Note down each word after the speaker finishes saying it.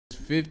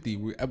50.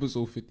 We're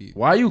episode 50.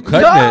 Why are you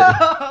cutting it?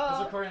 It's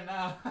recording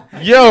now.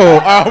 Yo,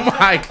 oh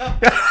my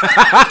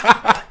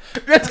God.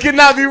 This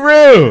cannot be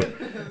real.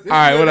 All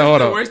right, hold on.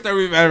 The worst that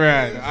we've ever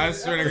had. I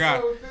swear to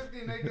God. Episode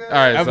 50, nigga. All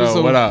right, Episode-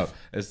 so what up?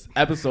 It's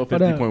episode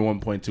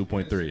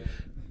 50.1.2.3.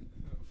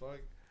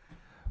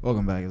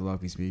 Welcome back. It's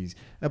Logfe Speaks,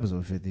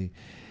 episode 50.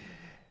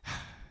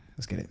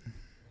 Let's get it.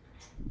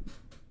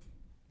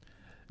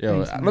 Yo,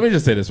 let me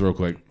just say this real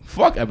quick.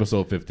 Fuck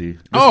episode 50.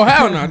 Oh,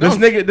 hell no. This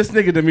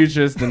nigga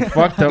Demetrius then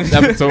fucked up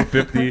episode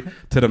 50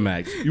 to the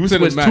max. You To the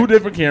switched max. 2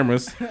 different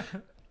cameras.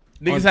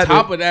 Niggas On had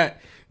top to- of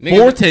that,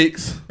 4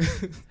 takes,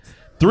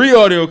 3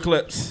 audio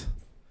clips.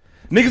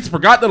 Niggas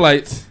forgot the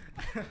lights.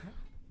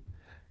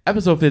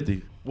 Episode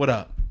 50. What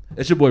up?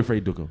 It's your boy Freddy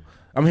Duco.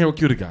 I'm here with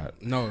Cutie God.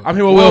 No. I'm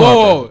here with Will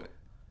Harper.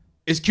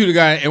 It's Cutie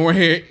Guy, and we're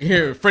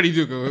here, Freddy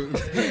Duco.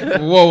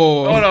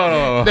 Whoa. Hold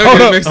on. They're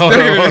gonna mix.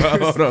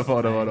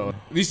 Hold on.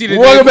 You see the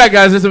Welcome back,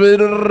 guys.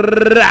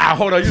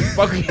 Hold on, you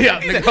fucking me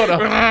up, nigga. Hold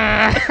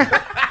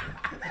on.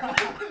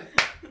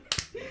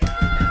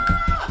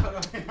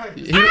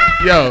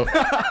 Yo,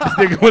 this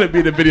nigga want to be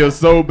in the video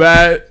so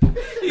bad.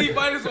 He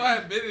might as well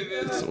have been in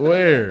this.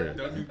 Swear.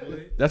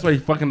 That's why he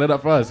fucking it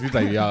up for us. He's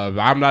like, yo,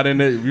 I'm not in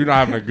it. You're not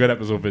having a good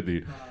episode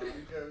 50.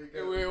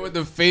 We're with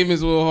the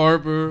famous Will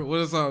Harper. What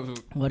is up?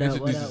 What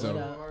Introduce up?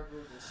 yourself.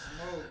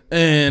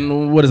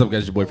 And what is up, guys?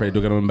 It's your boy Freddy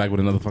Duke. I'm back with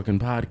another fucking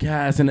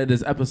podcast, and it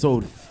is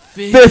episode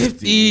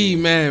 50,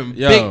 man.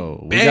 Yo,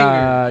 Big we banger.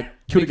 got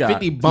Cutie Big Guy.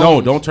 50 No,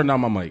 bones. don't turn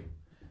down my mic.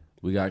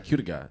 We got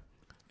Cutie Guy.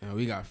 Yeah,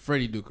 we got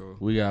Freddy Duco.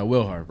 We got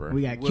Will Harper.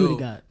 We got Will Cutie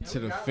God. to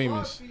the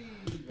famous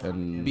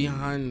and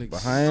behind the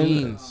Behind-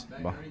 scenes.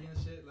 Beh-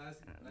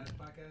 Last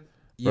podcast.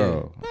 Yeah.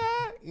 Bro,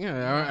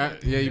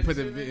 Yeah, you put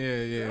the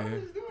yeah.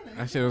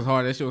 That shit was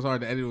hard. That shit was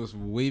hard to edit. It was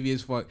wavy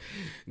as fuck.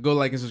 Go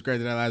like and subscribe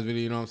to that last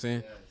video. You know what I'm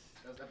saying?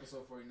 That was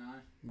episode 49.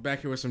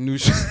 Back here with some new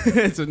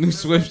some new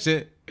Swift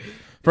shit.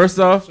 first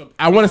off,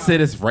 I want to say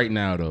this right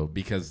now though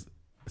because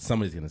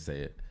somebody's gonna say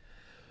it.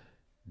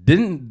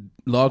 Didn't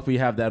Logfe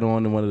have that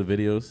on in one of the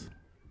videos?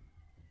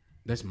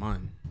 That's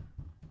mine.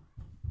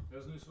 That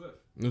was New Swift.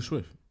 New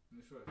Swift.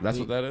 That's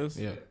what that is.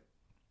 Yeah.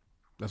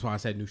 That's why I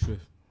said new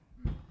Swift.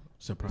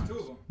 Surprise. Two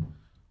of them.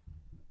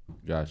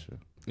 Gotcha.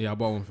 Yeah, I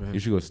bought one for him. You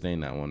should go stain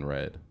that one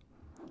red.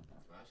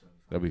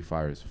 That'd be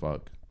fire as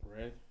fuck.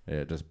 Red?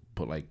 Yeah, just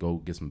put go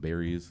get some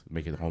berries,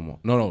 make it home.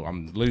 No,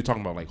 I'm literally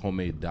talking about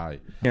homemade dye.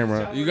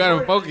 Camera. You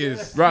gotta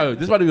focus. Bro,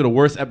 this about to be the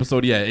worst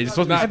episode yet. It's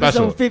supposed to be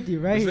special. Episode 50,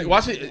 right? It's like,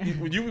 watch it.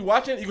 You be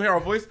watching, you can hear our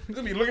voice. You're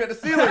gonna be looking at the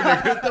ceiling.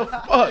 What the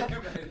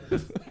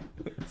fuck?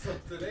 So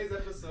today's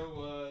episode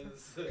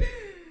was.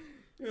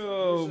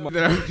 Yo, my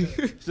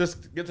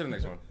Just get to the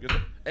next one.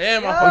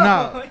 And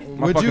my,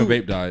 my Would fucking you?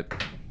 vape died.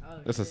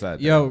 That's a sad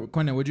thing. Yo,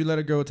 Quentin, would you let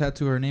a girl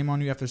tattoo her name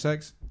on you after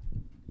sex?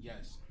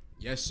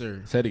 Yes,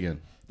 sir. Say it again.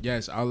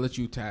 Yes, I'll let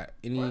you tat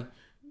any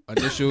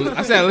initials.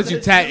 I said I'll let you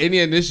tat any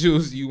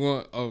initials you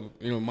want of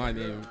my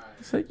name.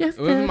 Say yes,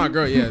 If it's my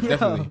girl, yeah,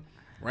 definitely.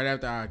 Right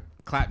after I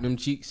clap them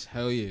cheeks,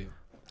 hell yeah.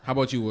 How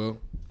about you, Will?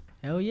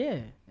 Hell yeah.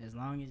 As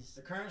long as.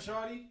 The current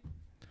shawty?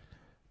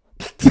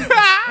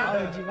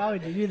 Why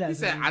would you do that? He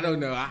said, I don't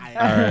know. All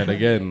right,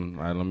 again,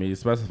 let me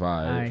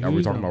specify. All right, Are here we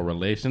you talking go. about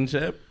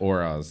relationship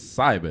or a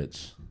side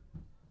bitch?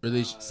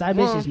 Side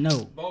bitch is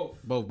no.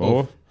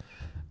 Both.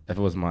 If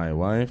it was my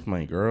wife,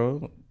 my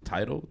girl,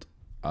 titled,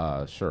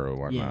 sure,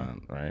 why Yeah.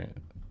 not, right?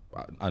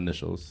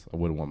 Initials. I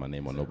wouldn't want my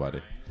name on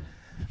nobody.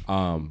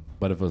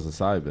 But if it was a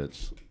side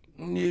bitch,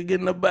 you're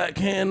getting a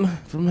backhand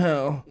from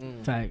hell.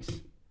 Facts.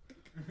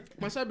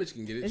 My side bitch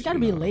can get it. It's got to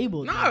be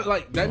labeled. Nah,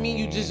 like that mean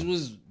you just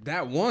was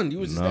that one. You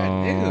was just that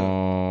nigga.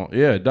 No,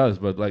 yeah, it does.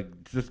 But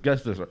just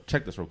guess this.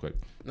 Check this real quick.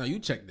 No, you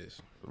check this.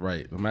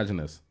 Right. Imagine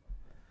this.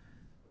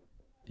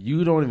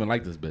 You don't even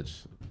like this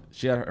bitch.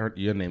 She had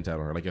your name tag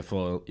on her, like your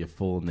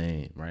full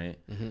name, right?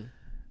 Mm-hmm.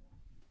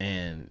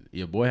 And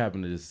your boy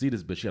happened to just see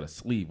this bitch. She had a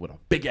sleeve with a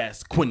big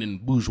ass Quentin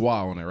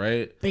Bourgeois on it,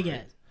 right? Big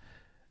ass.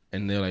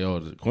 And they're like, "Oh,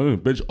 Quentin,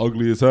 bitch,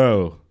 ugly as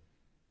hell."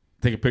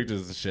 Taking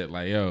pictures and shit,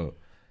 like, "Yo,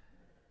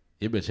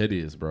 your bitch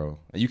hideous, bro."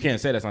 And you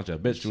can't say that's not your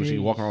bitch when she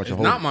walking around with It's your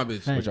whole, not my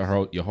bitch.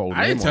 with your whole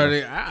I name didn't tell on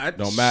her. it.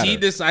 Don't matter. She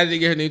decided to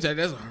get her name tag.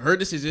 That's her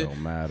decision.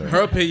 Don't matter.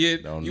 Her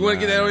opinion. Don't You want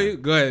to get that matter. on you?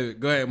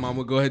 Go ahead,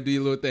 mama. Go ahead, do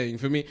your little thing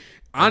for me.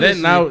 And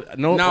Honestly,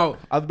 then now,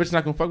 other bitch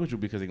not gonna fuck with you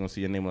because they gonna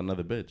see your name on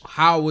another bitch.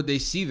 how would they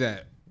see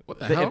that? What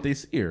the hell? If they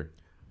see her,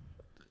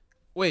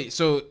 Wait,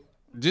 so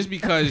just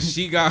because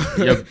she got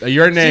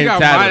your name she got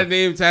tatted. my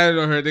name tatted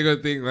on her, they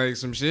gonna think like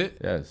some shit?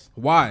 Yes,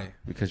 Why?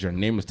 because your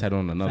name is tattooed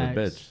on another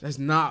Facts. bitch. That's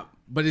not.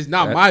 But it's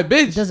not That- my It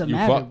bitch. doesn't You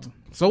matter. fucked.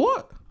 So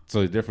what?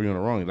 So it's different. You're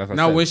in the wrong. That's what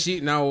I Now said. when she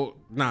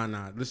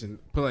nah. Listen,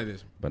 put it like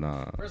this. But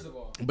First of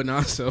all, But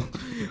now so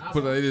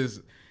put it like this.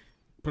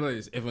 Put it like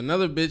this. If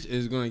another bitch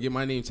is gonna get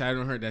my name tatted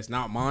on her, that's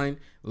not mine.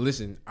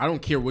 Listen, I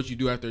don't care what you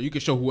do after. You can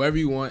show whoever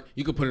you want.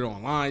 You can put it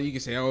online. You can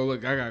say, "Oh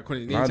look, I got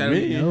Quentin's name not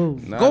tatted." me. No.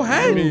 Not Go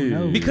ahead.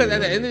 No. Because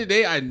at the end of the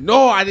day, I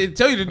know I didn't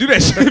tell you to do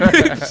that shit,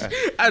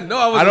 bitch. I know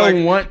I was I don't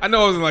like, want- I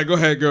know I was like, go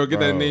ahead, girl,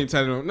 get that Bro. name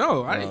tatted on.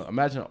 No, I didn't.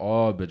 Imagine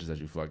all bitches that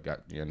you fucked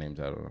got your name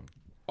tattooed on.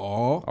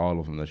 All. All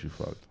of them that you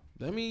fucked.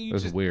 That mean you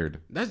That's just weird.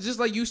 That's just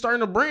like you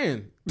starting a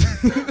brand.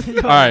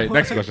 All right,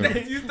 next question.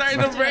 You starting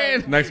a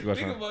brand. Next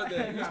question. Think about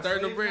that. You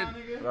starting a brand.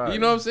 All right. You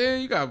know what I'm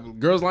saying? You got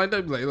girls lined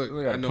up. Like, look,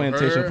 We got I know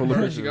plantation her. full of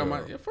her, bitches, she got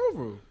my bro.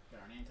 for.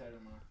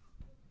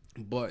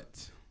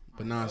 But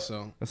nah.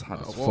 So That's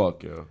hot as well,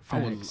 fuck, yo.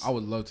 I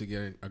would love to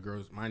get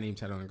my name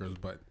tattooed on a girl's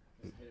butt.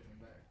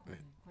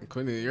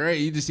 Quentin, you're right.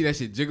 You just see that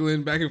shit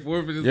jiggling back and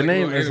forth. And it's Your like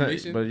name a little isn't,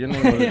 animation. but your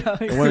name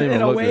it wouldn't even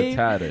In a look wave.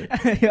 good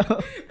tatted. Yo.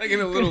 Like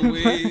in a little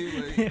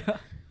wave. Like, Yo.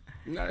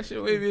 nah, that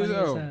shit wavy as Funny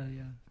hell.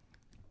 yo.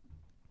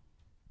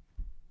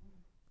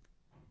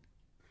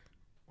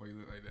 Why you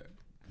look like that?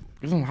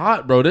 Cause I'm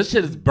hot, bro. This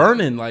shit is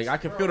burning. Like I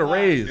can feel the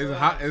rays. It's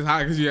hot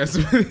because you have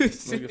some. Let me get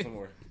some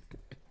more.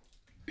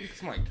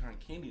 It's like cotton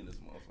candy in this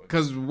motherfucker.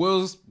 Because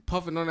Will's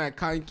puffing on that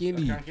cotton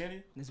candy. Cotton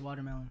candy? This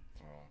watermelon.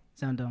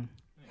 Sound dumb.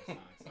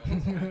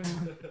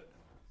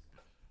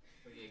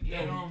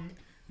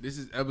 This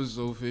is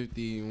episode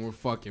 50 and we're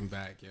fucking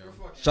back, yo.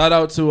 Shout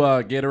out to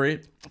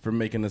Gatorade for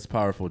making this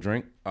powerful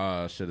drink.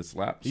 Shit, it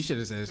slaps. You should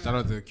have said shout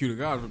out to Q to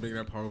God for making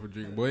that powerful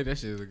drink, boy. That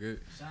shit is a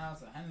good. Shout out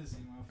to Hennessy,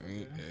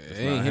 motherfucker. It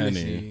ain't not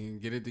Hennessy. Henny.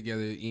 Get it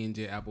together,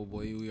 E&J Apple,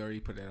 boy. We already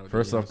put that out.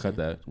 First there, off, cut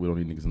that. We don't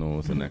need niggas to know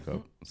what's in that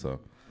cup. So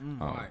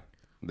Why?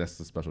 that's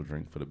the special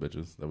drink for the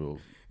bitches that will.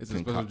 It's a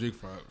special drink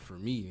for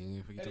me. Nigga,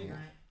 if you talking about.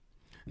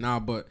 Nah,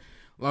 but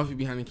Logfe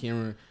behind the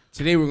camera.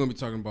 Today we're gonna be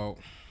talking about.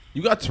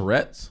 You got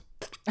Tourette's?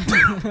 Today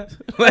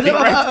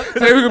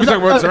we're gonna be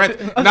talking about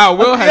Tourette's. Nah,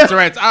 Will has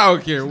Tourette's. I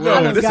don't care. Will,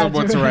 Will's this is got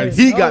about Tourette's. Tourette's.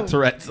 He got Oh.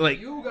 Touret's. Like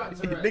You got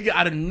Tourette's. nigga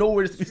out of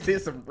nowhere just be saying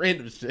some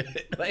random shit.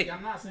 Like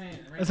I'm not saying.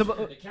 It's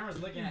about- The camera's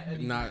looking at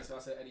Eddie Nah. Grant, so I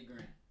said Eddie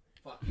Grant.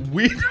 Fuck.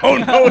 we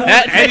don't know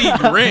that. Eddie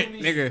Grant,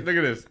 nigga. Look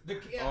at this,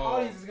 The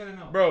audience is gonna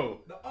know. bro.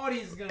 The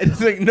audience is gonna It's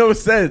know. like no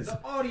sense.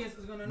 The audience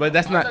is gonna know. But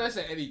that's I thought not. I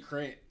said Eddie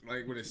Grant,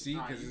 like with a C,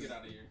 Nah, because you get out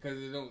of here.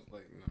 it don't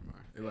like. Never mind.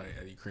 It's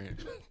like Eddie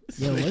Grant.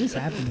 Yo, what is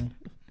happening?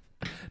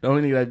 The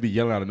only nigga that'd be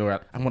yelling out of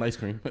nowhere. I want ice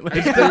cream. Like,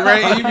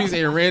 Right? You be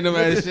saying random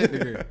ass shit,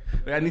 nigga.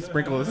 I need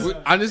sprinkles.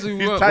 Honestly,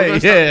 He's we're tight. gonna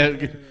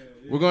start, Yeah.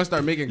 we're gonna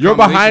start making. You're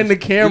behind the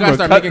compilations. camera. We gotta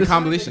start Cut making this-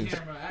 compilations.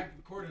 Camera, act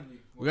accordingly.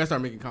 We gotta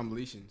start making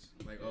compilations,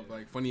 like of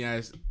like funny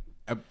ass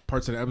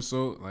parts of the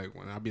episode. Like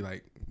when I be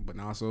like, but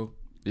not so.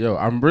 Yo,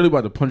 I'm really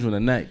about to punch you in the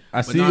neck.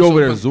 I see not you over so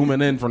there fun-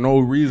 zooming in for no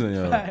reason,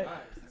 yo.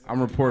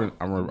 I'm reporting.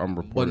 I'm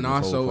reporting. But this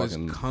not whole so is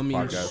fucking coming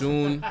podcast.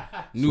 soon. Swear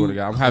New to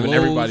God, I'm having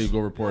clothes. everybody go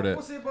report it.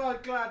 What's it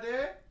about, Claude?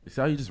 You see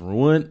how you just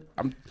ruined?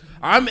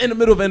 I'm in the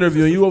middle of an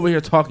interview and you over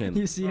here talking.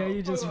 You see how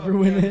you just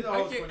ruined it?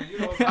 I'm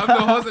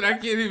the host and I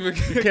can't even.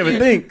 Can't even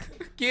think.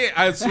 Can't.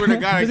 I swear to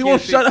God, I He can't.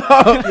 won't think. shut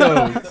up,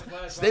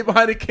 yo. Stay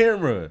behind the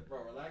camera. Bro,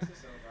 relax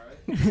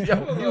yourself,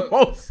 alright? Yo, you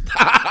won't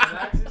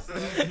stop. Relax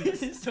yourself.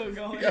 It's still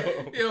going.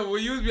 Yo,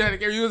 when you was behind the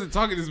camera, you wasn't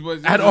talking this much.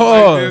 You At was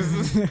all.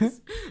 like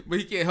this. But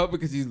he can't help it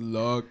because he's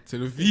logged to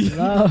the feed.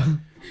 Love.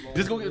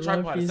 Just go get a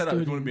tripod and Logfe set up if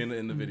you studio. want to be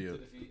in the video. I'll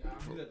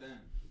do that then.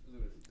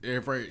 Yeah,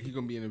 right. He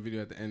gonna be in the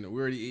video at the end.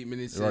 We're already 8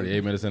 minutes. It's already in.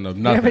 8 minutes in of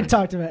We haven't nothing.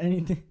 talked about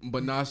anything.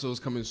 But Naso's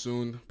coming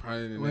soon,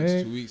 probably in the next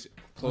Word. 2 weeks.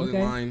 Clothing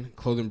Okay. line,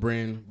 clothing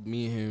brand,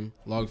 me and him,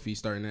 Logfe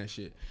starting that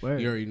shit.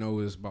 Word. You already know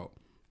what it's about.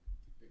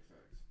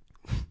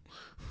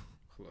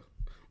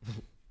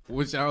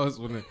 Which I was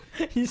want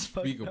to He's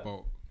fucked speak up.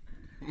 about.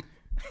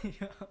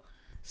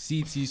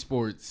 CT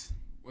Sports.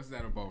 What's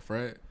that about,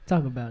 Fred?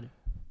 Talk about it.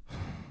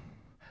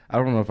 I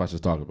don't know if I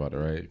should talk about it,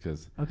 right?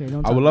 Because Okay, don't.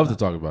 I Talk would love to about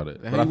talk about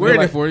it. Hey, But I you feel wearing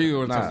like- it for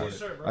you? Or Nah. talk about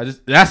it? I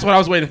just that's what I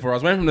was waiting for. I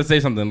was waiting for him to say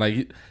something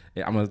like,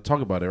 yeah, I'm gonna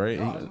talk about it, right?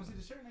 Oh, I just want to see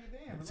the shirt,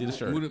 nigga. Damn. See the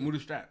shirt. Move the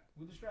strap.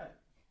 Move the strap.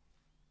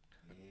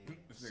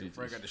 This nigga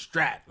Fred got the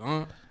strap,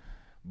 huh?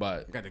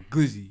 But Got the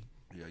glizzy.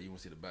 yeah, you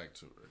want to see the back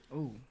too, right?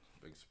 Ooh.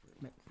 Big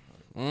spring.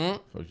 Huh?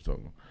 What you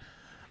talking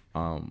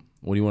about?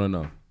 What do you want to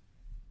know?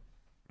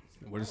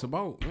 What it's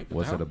about? What the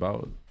What's hell? it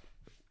about?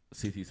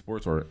 CT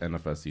Sports or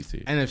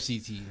NFSCT?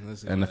 NFCT.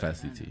 Let's say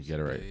NFSCT. Get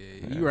it right.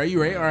 Yeah, you right. You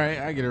right. All right.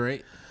 I get it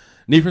right.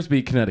 Need for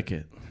Speed,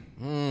 Connecticut.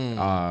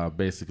 Mm.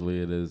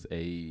 Basically, it is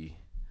a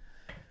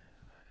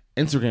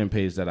Instagram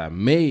page that I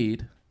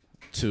made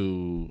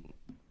to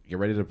get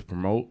ready to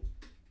promote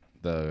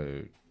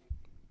the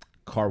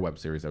car web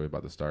series that we're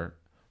about to start,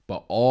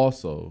 but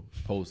also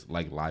post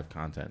like live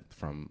content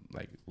from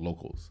like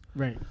locals.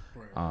 Right.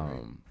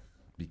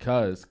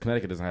 Because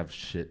Connecticut doesn't have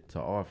shit to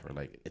offer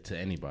like to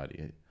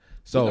anybody.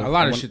 So a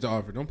lot of when- shit to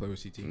offer. Don't play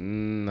with CT.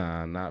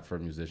 Nah, not for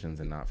musicians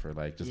and not for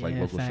like just like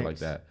Yeah, local shit like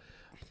facts.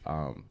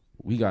 that.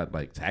 We got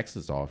like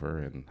taxes to offer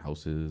and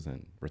houses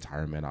and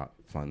retirement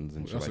funds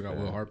and We shit also like got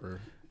that. Will Harper.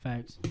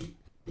 Facts. All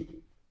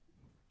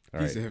He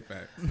right. said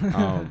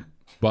facts.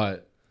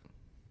 But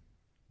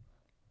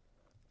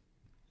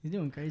He's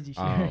doing crazy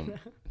shit. Right now.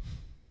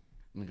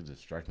 nigga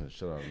distracting the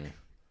shit out of me.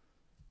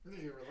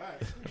 Nigga,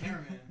 relax.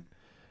 Cameraman.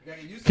 You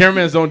gotta get used to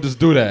Cameramans don't just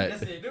do Yes,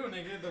 that. they do,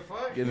 nigga. The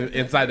fuck? Get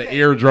inside the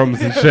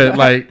eardrums and shit.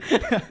 Like,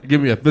 give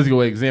me a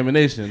physical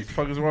examination. What the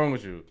fuck is wrong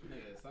with you?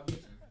 Nigga, stop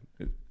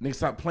bitching. Nigga,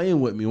 stop playing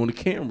with me on the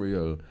camera, yo.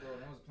 Bro, no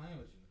one's playing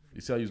with you.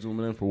 You see how you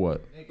zooming in for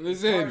what? Nigga,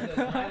 Listen.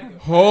 Nigga,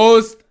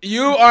 Host,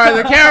 you are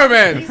the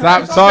cameraman.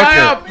 Stop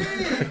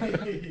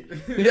talking.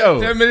 Yo,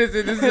 10 minutes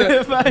in, this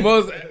is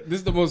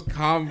the most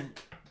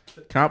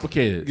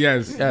complicated.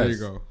 Yes, there you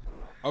go.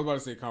 I was about to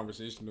say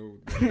conversational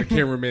the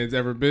cameraman's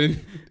ever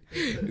been.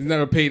 He's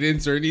not a paid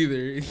intern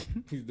either.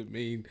 He's the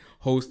main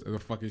host of the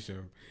fucking show.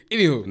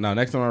 Anywho. Now,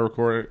 next time I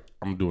record it,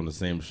 I'm doing the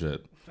same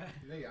shit.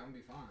 Nigga, I'm gonna be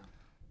fine.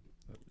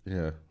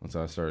 Yeah, once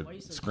I start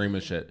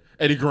screaming shit.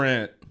 Eddie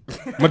Grant,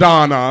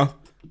 Madonna.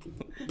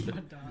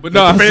 But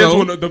nah,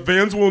 the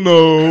fans will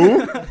know.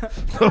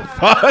 The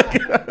fuck?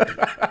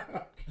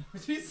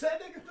 She said,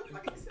 nigga, what the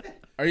fuck he said?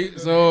 Are you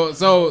so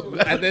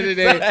at the end of the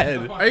day,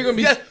 are you gonna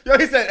be? Yes, yo,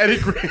 he said Eddie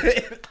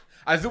Grant.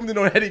 I zoomed in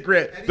on Eddie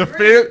Grant. The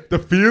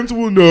fans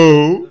will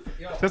know.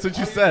 Yo, That's what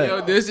you said. Yo,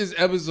 this is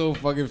episode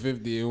fucking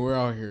 50, and we're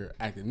out here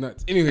acting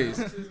nuts. Anyways,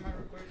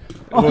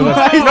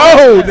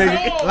 No,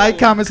 nigga. Like,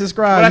 comment,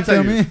 subscribe. You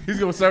feel me? He's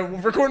gonna start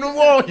recording the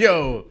wall,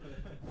 yo.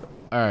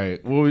 All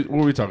right, what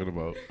we talking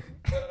about?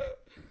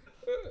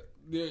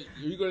 yeah,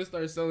 you gonna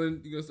start selling?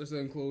 You gonna start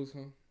selling clothes,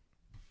 huh?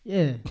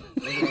 Yeah.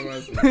 That's what I'm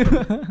about to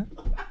say.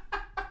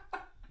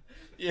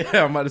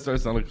 Yeah, I'm about to start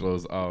selling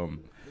clothes. This nigga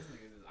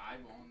just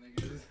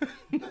eyeballing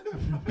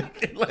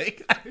niggas.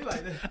 Like, He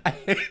like this. I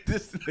hate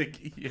this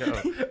nigga, yo.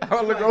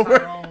 I look Like over.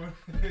 Tyrone.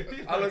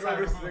 I look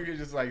over this nigga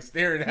just like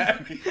staring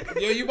at me.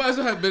 Yo, you might as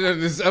well have been on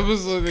this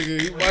episode,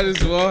 nigga. You might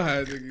as well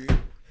have, nigga.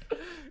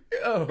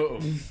 Yo.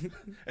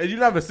 And you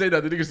never say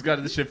that. The nigga just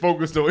got this shit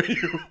focused on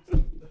you.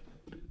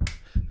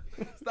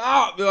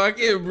 Stop, yo. I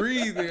can't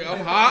breathe, nigga.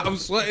 I'm hot. I'm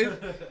sweating.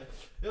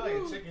 You're like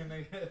a chicken,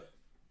 nigga.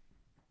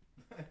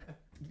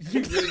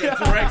 You got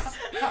Tourette's.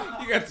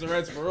 You got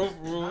Tourette's for real,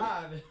 for real.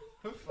 God.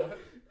 Fuck.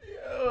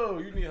 Yo,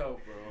 you need help,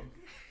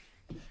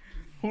 bro.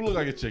 Who look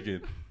like a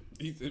chicken?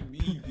 He said me,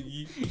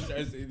 nigga. He tried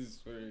to say this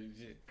for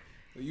shit.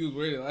 But you was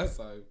wearing it last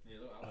time. Yeah,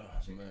 look, I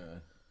like chicken.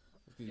 Man.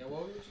 Yeah,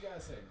 what you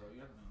gotta say, bro?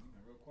 You're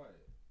real quiet.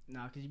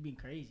 Nah, cause you being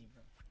crazy,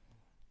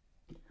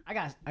 bro. I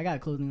got a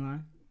clothing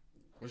line.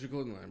 What's your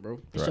clothing line, bro?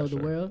 To show the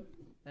world.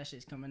 That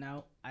shit's coming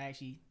out.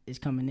 It's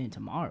coming in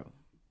tomorrow.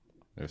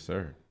 Yes,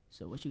 sir.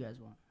 So what you guys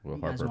want? Will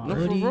You guys Harper want Blue.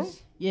 No, for real?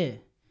 hoodies? Yeah.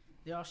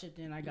 They all shipped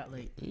in. I got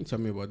like, You didn't tell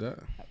me about that.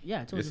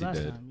 yeah, I told Yes, you he last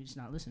did. time. You're just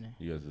not listening.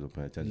 You guys don't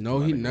pay attention. No,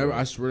 to he my nigga, never. bro.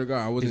 I swear to God,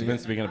 I He's wasn't. been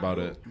speaking about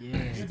it. Yeah.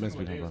 He's been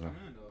speaking about it.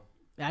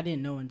 I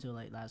didn't know until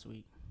like last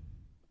week.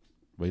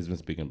 But he's been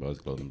speaking about his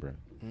clothing brand.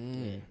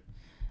 Yeah.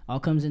 All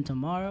comes in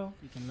tomorrow.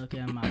 You can look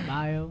at my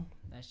bio.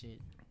 That shit.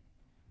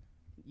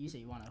 You say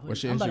you want a hoodie.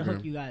 What's your I'm about to Instagram?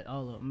 hook you guys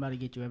all up. I'm about to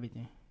get you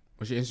everything.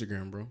 What's your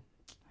Instagram, bro?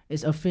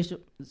 It's official.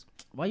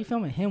 Why you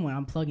filming him when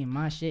I'm plugging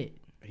my shit?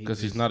 Because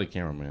he's not a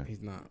cameraman.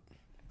 He's not.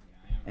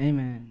 Hey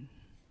man,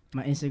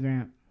 my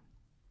Instagram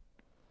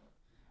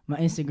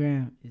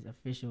is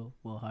official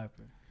Will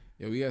Harper.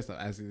 Yo, we gotta stop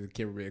asking the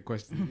cameraman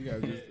questions. You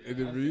gotta just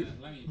interview.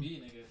 Let me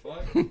be, nigga.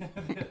 Fuck. I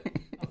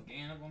was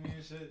ganging up on me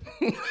and shit.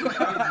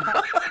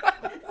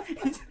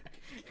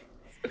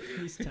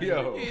 He's tight.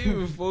 Yo. He didn't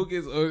even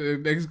focus on the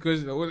next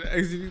question. I want to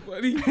ask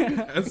anybody.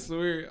 I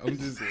swear, I'm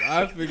just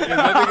laughing because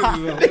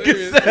that nigga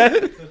is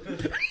hilarious.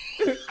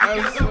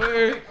 I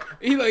swear,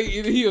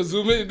 he'll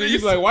zoom in and then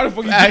he's like, "Why the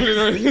fuck you zooming in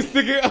on this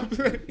nigga?" I'm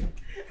like,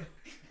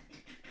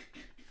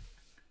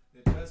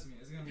 Trust me,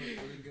 it's gonna look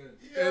really good.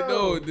 yeah,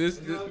 no, this.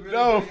 It's gonna look really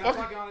No, good. fuck- I'm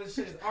talking all this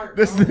shit is art.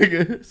 This bro.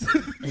 nigga. This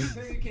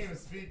nigga can't even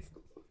speak.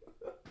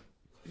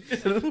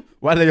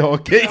 Why they all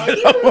gay?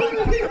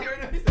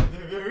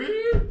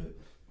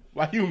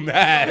 Why you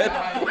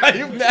mad? Why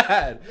you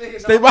mad?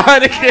 Stay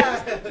behind the camera.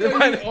 Stay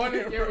behind the on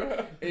the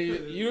camera. And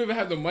you don't even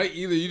have the mic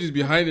either. You just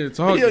behind it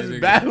talking. He just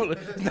nigga. babbling.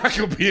 It's not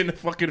gonna be in the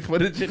fucking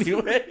footage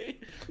anyway.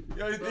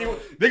 Yo,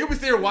 they gonna be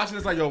sitting here watching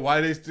this like, yo,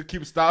 why they still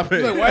keep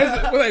stopping? Like, why is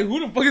it? Like, who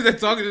the fuck is that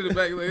talking in the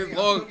back? Like, it's I'm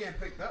long. still getting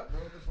picked up, bro.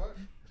 What the fuck?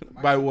 The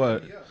mics By are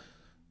what? picking me up.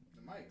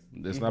 The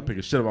mics. It's not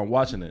picking shit up. I'm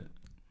watching it.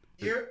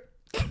 Ear.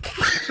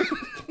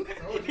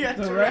 Yeah,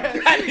 the rest.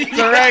 You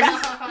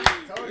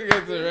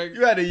got the right.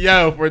 You had to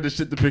yell for the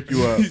shit to pick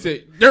you up. He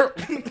said, "Derp."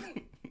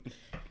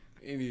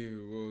 Anyway,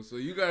 well, so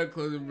you got a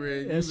clothing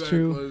brand. That's you got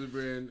true. a clothing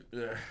brand.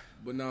 Yeah.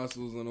 But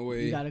Nassel's on the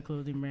way. We got a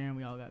clothing brand.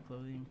 We all got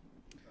clothing.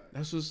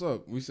 That's what's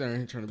up. We sitting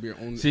here trying to be our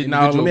own. See,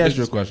 now let individual me ask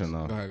you a businessmen. question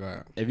though. Go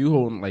ahead. If you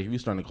hold like if you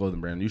start a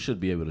clothing brand, you should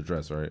be able to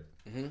dress, right?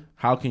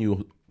 How can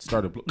you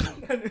start a? Why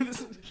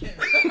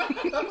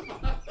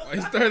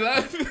you start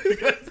laughing?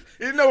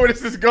 You know where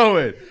this is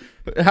going.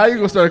 How you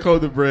gonna start a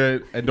clothing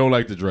brand and don't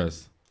like to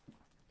dress?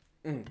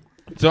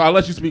 So I'll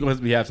let you speak on his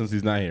behalf since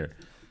he's not here.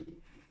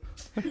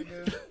 He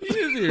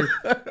is here.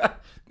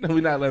 No,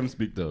 we not let him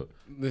speak though.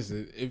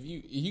 Listen, if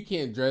you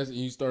can't dress and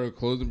you start a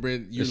clothing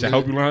brand, It should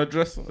help you learn how to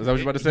dress. Is that what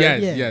you're about to say?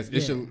 Yes, Yeah, yes. It yeah.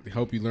 should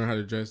help you learn how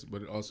to dress,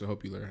 but it also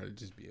help you learn how to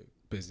just be a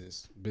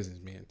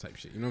businessman type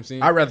shit. You know what I'm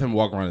saying? I'd rather him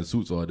walk around in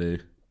suits all day.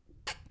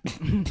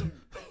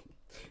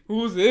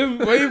 Who's him?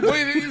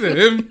 Wait, he's a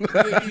him.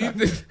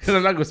 Because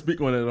I'm not gonna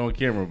speak on it on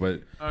camera,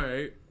 but All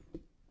right.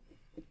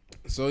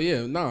 So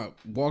yeah,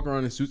 walk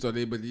around in suits all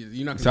day, but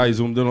you're not that's how gonna, you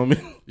zoomed in on me.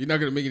 you're not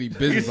gonna make any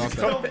business off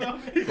that.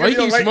 Why Why you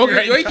keep smoking?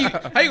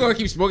 How you gonna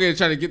keep smoking and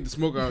trying to get the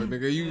smoke out,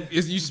 nigga?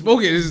 You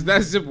smoke it. It's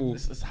that simple.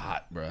 This is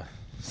hot, bro.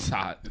 It's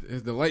hot.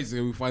 It's the lights.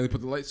 We finally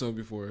put the lights on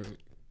before.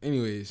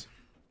 Anyways,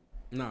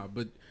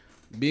 but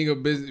being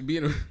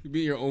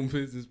your own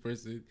business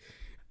person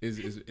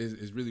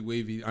is really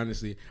wavy.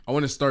 Honestly, I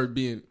want to start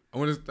doing a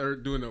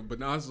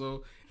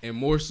Bonasso, and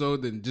more so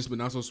than just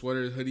Bonasso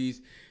sweaters,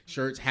 hoodies,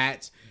 shirts,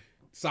 hats,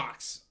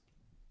 socks,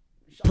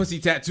 pussy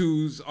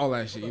tattoos, all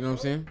that shit. You know what I'm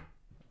saying?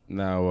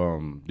 Now,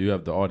 do you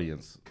have the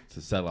audience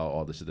to sell out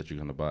all the shit that you're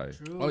gonna buy?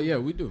 True. Oh yeah,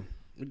 we do.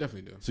 We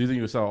definitely do. So you think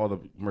you'll sell all the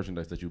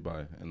merchandise that you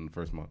buy in the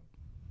first month?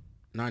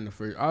 Not in the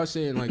first. I would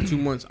say in like 2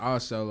 months, I'll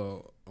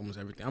sell almost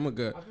everything. I'm a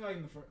good. I feel like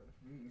in the first.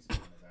 Let me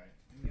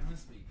be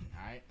honest with you.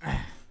 All right.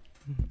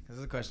 This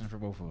is a question for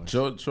both of us.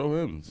 Show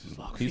him.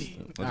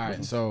 All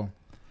right. So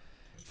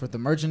for the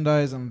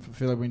merchandise, I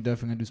feel like we're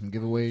definitely gonna do some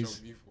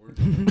giveaways.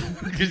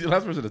 Because you're the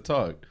last person to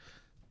talk.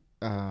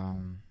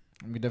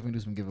 We definitely do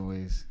some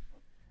giveaways.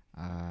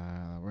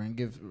 We're gonna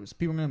give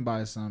people gonna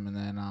buy some, and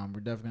then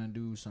we're definitely gonna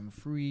do some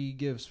free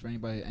gifts for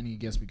any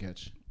guests we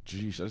catch.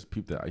 Jeez, I just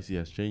peeped that icy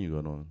ass chain you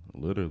got on.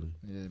 Literally.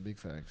 Yeah, big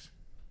facts.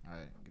 All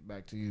right, get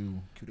back to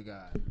you, cue the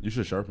guy. You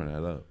should sharpen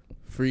that up.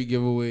 Free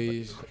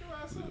giveaways.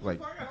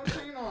 Like,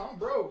 I'm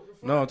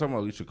broke. no, I'm talking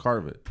about you should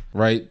carve it.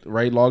 Right,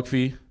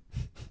 Logfe,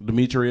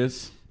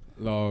 Demetrius.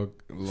 Log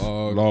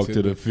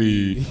to the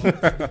fee.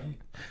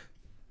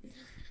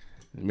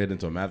 Made it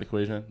into a math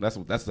equation. That's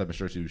the type of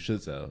shirt you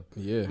should sell.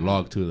 Yeah.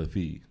 Log to the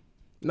fee.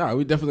 Nah,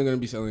 we definitely gonna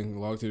be selling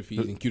log to the fees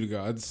and cue the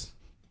gods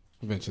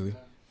eventually.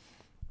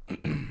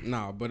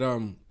 Nah, but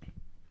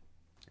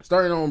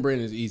starting our own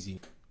brand is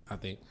easy. I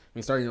think. I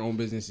mean, starting your own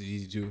business is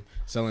easy too.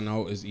 Selling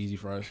out is easy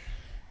for us.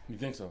 You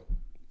think so?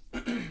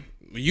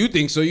 You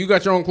think so? You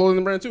got your own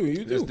clothing brand too.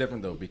 You It's do.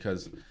 different though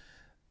because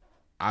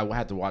I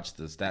had to watch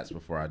the stats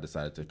before I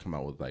decided to come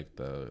out with like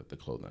the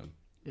clothing.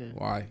 Yeah.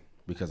 Why?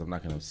 Because I'm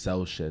not gonna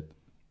sell shit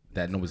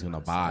that nobody's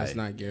gonna buy. That's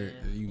not Garrett.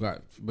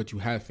 But you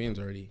have fans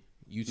already.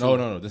 You too.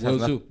 No.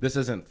 too. This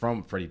isn't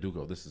from Freddie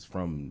Duco. This is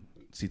from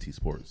CT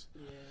Sports.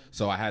 Yeah.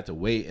 So I had to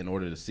wait in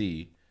order to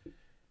see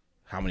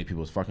how many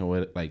people was fucking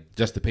with it, like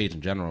just the page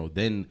in general.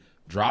 Then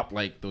drop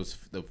like the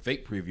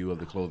fake preview of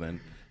the clothing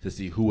to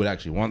see who would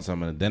actually want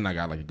some, and then I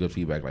got like a good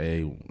feedback, like,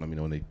 hey, let me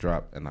know when they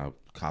drop, and I'll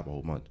cop a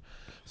whole bunch.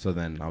 So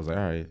then I was like,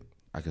 all right,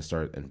 I could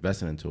start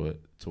investing into it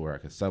to where I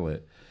could sell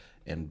it,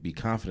 and be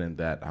confident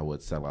that I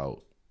would sell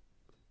out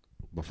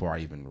before I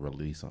even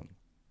release them.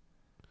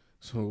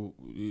 So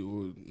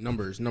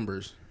numbers.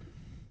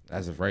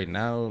 As of right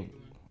now,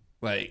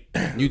 like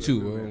You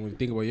too. When you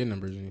think about your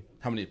numbers,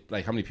 how many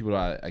people do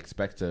I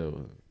expect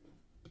to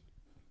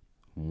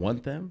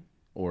want them?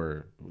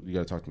 Or you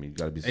gotta talk to me. You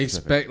gotta be specific.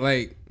 expect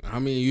like how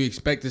many you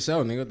expect to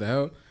sell, nigga? What the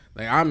hell?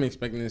 Like I'm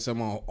expecting to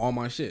sell all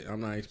my shit. I'm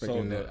not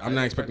expecting that. I'm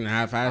not expecting to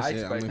half-ass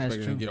it. I'm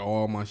expecting to get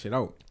all my shit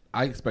out.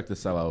 I expect to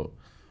sell out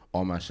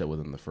all my shit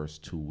within the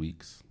first 2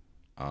 weeks.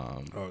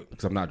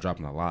 Because I'm not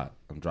dropping a lot.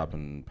 I'm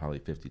dropping probably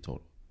 50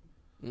 total.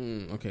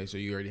 Okay, so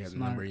you already have the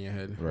Smart. number in your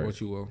head. Right. What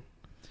you will.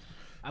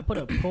 I put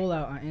a poll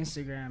out on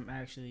Instagram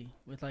actually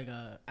with like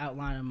a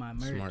outline of my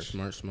merch.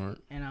 Smart.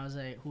 And I was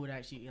like,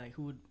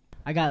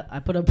 I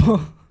put a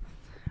poll.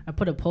 I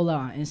put a poll out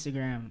on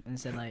Instagram and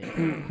said like,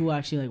 who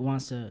actually like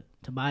wants to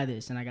buy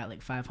this? And I got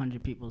like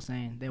 500 people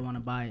saying they want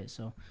to buy it.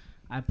 So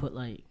I put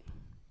like,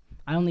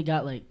 I only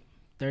got like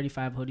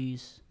 35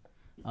 hoodies.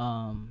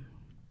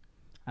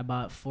 I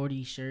bought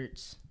 40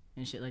 shirts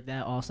and shit like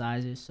that, all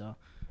sizes. So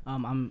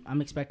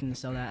I'm expecting to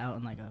sell that out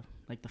in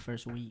like the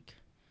first week,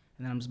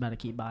 and then I'm just about to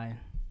keep buying.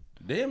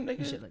 Damn, nigga.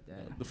 And shit like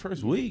that. The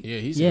first week. Yeah,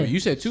 Yeah. You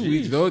said 2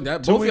 weeks Jeez. though.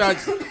 That both of y'all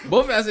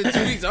said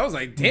 2 weeks. I was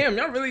like, damn,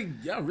 y'all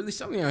really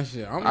selling y'all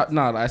shit.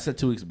 I said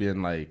 2 weeks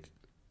being like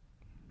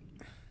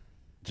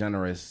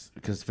generous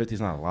because 50 is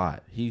not a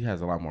lot. He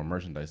has a lot more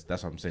merchandise.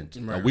 That's what I'm saying.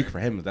 Right, a week for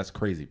him, that's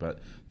crazy. But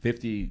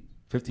 50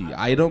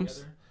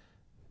 items,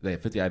 they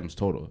have 50 items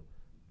total.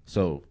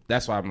 So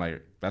that's why I'm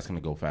like, that's gonna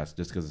go fast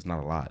just because it's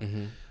not a lot.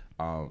 Yeah,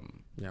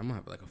 I'm gonna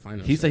have like a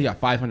final. He said he got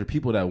 500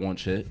 people that want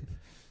shit.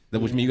 That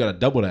which means you gotta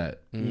double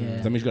that.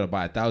 Yeah. That means you gotta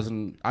buy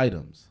 1,000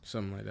 items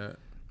something like that.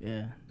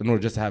 Yeah. in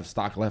order just to have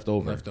stock left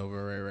over.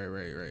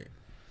 Right.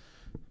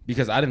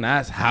 Because I didn't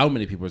ask how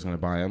many people was gonna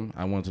buy them.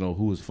 I wanted to know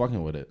who was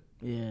fucking with it.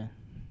 Yeah.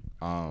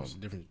 What's the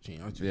difference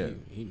between us two? Yeah.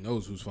 He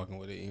knows who's fucking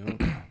with it. You know,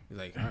 he's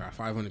like, I got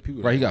 500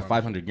 people. Right, he got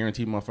 500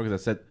 guaranteed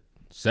motherfuckers that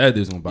said they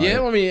was gonna buy it.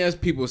 Yeah, I mean, as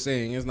people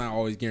saying, it's not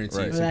always guaranteed.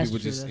 Right. Some That's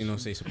people true, just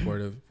that's say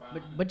supportive.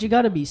 But you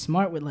gotta be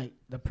smart with like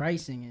the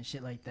pricing and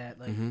shit like that.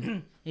 Like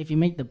if you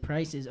make the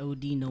prices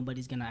OD,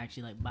 nobody's gonna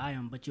actually like buy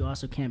them. But you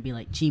also can't be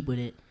like cheap with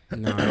it. No,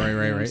 You know what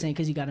I'm right. saying?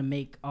 Because you gotta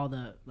make all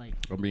the like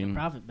I mean, the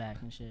profit back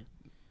and shit.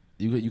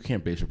 you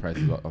can't base your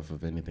prices off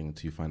of anything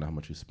until you find out how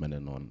much you're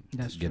spending on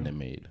That's getting true. it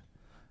made.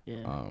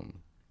 Yeah.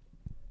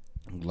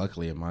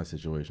 Luckily, in my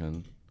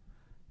situation,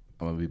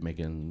 I'm gonna be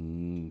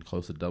making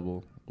close to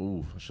double.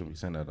 Ooh, I shouldn't be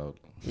saying that out.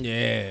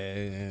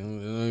 Yeah.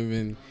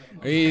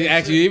 We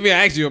even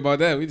asked you about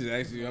that. We just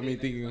asked you. I mean,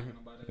 thinking.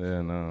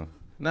 Yeah,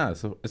 no.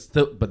 So it's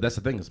still, but that's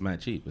the thing. It's mad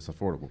cheap. It's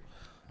affordable.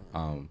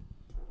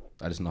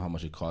 I just know how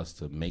much it costs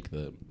to make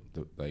the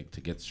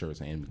to get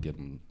shirts and get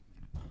them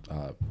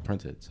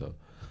printed. So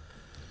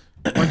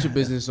bunch of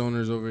business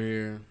owners over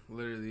here,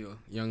 literally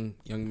young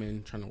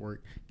men trying to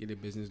work, get their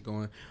business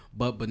going.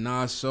 But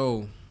nah,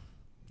 so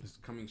it's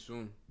coming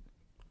soon.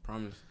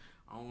 Promise.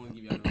 I don't want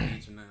to give y'all no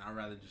dates or nothing. I'd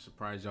rather just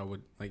surprise y'all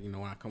with, like, when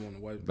I come on the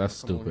web. That's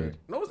stupid.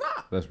 No, it's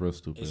not. That's real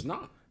stupid. It's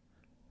not.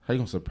 How you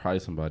gonna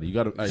surprise somebody? You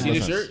gotta See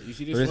this shirt? You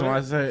see this? The reason why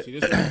I sweater? say See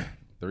this sweater?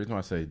 the reason why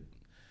I say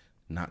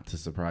not to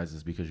surprise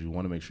is because you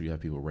want to make sure you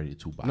have people ready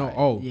to buy. No,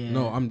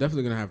 I'm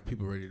definitely gonna have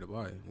people ready to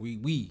buy.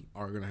 We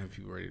are gonna have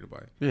people ready to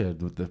buy. Yeah,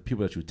 the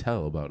people that you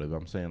tell about it.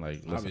 I'm saying,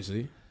 like, listen,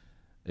 Obviously,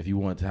 if you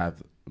want to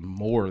have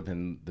more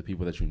than the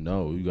people that you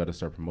know, you got to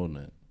start promoting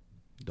it.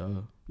 duh.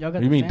 Y'all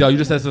got You the mean fans duh? You in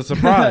just there? said it's a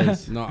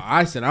surprise. No,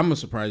 I said I'm gonna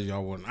surprise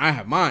y'all when I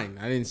have mine.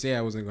 I didn't say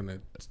I wasn't gonna.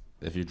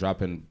 If you're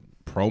dropping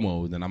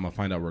promo, then I'm gonna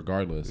find out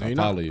regardless. No, I'll you're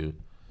not. follow you.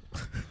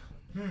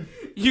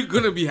 You're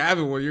gonna be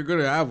having one. You're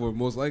gonna have one,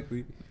 most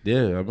likely.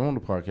 Yeah, I've been on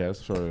the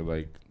podcast for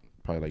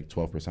probably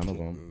 12% of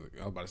them.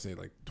 I was about to say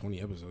like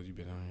 20 episodes you've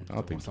been on here. I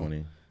don't think 20.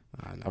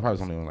 Nah, I probably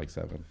was only on like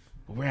 7.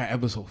 But we're at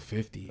episode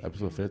 50.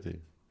 Episode 50.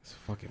 It's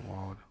fucking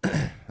wild.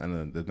 And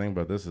then the thing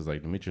about this is,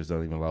 like, Demetrius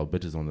doesn't even allow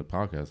bitches on the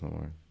podcast no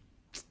more.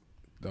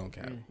 Don't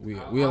cap.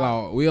 Yeah. We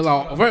allow.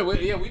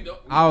 Wait, yeah, we don't.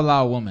 I'll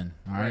allow a woman.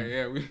 All Right, right.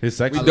 yeah, we His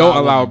sex. don't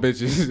allow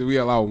bitches. We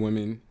allow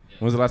women.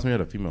 When's the last time you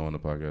had a female on the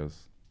podcast?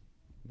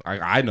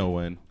 I know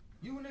when.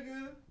 You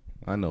nigga.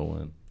 I know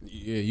when.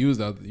 Yeah, use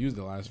the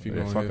last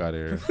female. Yeah, fuck out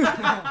of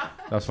here.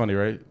 That's funny,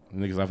 right?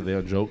 Niggas laughing their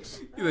own jokes.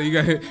 He's like, you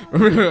got.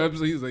 Remember the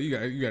episode? He's like, you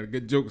got a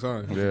good jokes,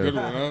 huh? That's Yeah. a good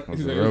one, huh? That's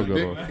He's a like, real it's good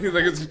dick. one.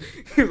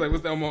 He's like,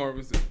 what's that more?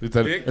 It's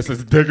dick. It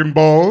says dick and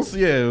balls.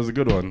 Yeah, it was a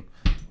good one.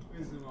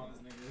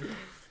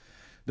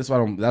 That's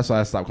why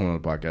I stopped coming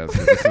on the podcast.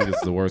 This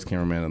nigga's the worst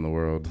cameraman in the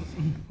world.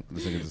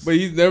 This nigga just, But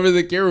he's never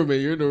the cameraman.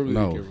 You're normally the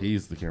no, cameraman.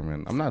 he's the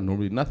cameraman. I'm not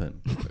normally nothing.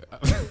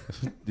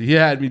 He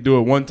had me do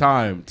it one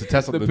time to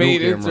test out The the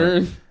paid new camera.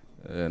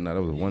 intern. No,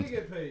 that was a one.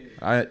 Get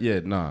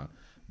paid. Nah,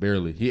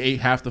 barely. He ate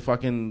half the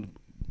fucking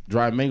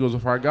dried mangoes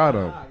before I got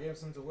him. I gave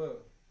some to Will.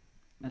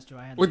 That's true.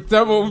 I had With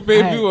time we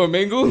paid I- people a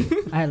mango.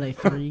 I had like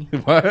 3.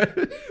 What?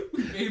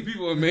 We paid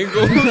people a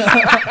mango.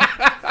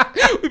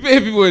 We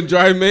paid people in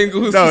dry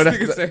mangoes. No,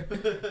 This that's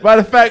nigga said-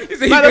 Matter of fact, He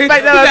said now that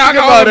I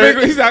think about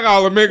it, he said I got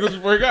all the mangoes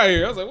before he got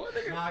here. I was like, what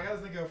nigga? Nah, I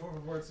got this nigga a 4 for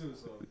 4 too.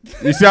 So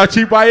you see how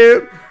cheap I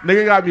am?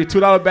 Nigga got me a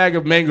 $2 bag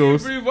of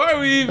mangoes. Why are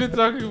we even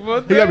talking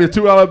about He got me a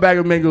that? $2 bag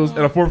of mangoes and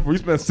a 4 for 4. You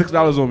spent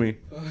 $6 on me.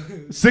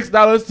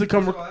 $6 to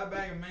come. first of all, that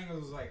bag of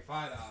mangoes was like $5.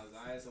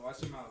 Alright, so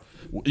watch your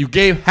mouth. You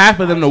gave half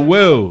of them to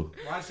Will.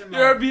 Watch your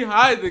You're mouth.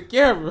 behind the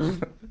camera.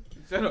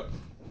 Shut up.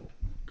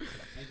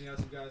 Anything else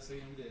you gotta say?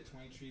 We did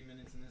 23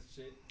 minutes in this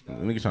shit.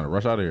 Nigga trying to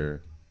rush out of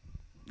here.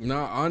 Nah,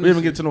 We honestly, didn't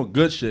even get to no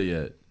good shit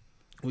yet.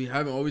 we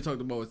haven't. All we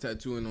talked about was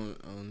tattooing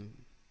on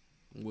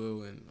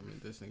Will and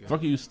this nigga.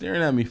 Fuck are you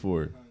staring at me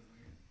for?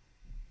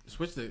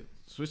 Switch the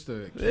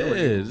Yeah, camera.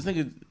 this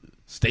nigga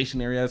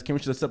stationary ass camera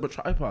should have set up a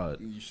tripod.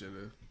 You should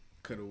have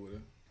cut it with her.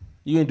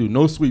 You ain't do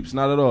no sweeps,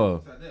 not at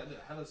all. I did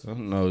hella sweet.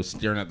 No,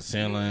 staring at the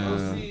ceiling.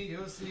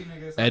 You'll see,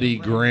 nigga. It's Eddie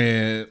like a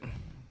brand. Grant.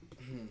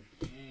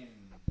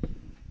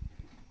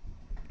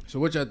 So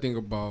what y'all think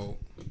about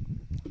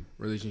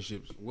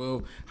relationships?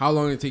 Well, how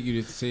long did it take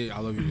you to say I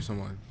love you to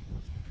someone?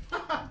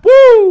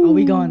 Woo! Are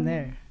we going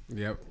there?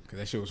 Yep, because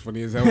that shit was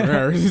funny as hell when I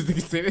heard this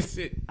nigga say that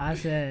shit. I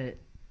said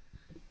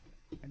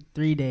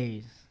 3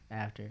 days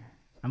after.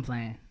 I'm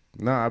playing.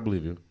 Nah, I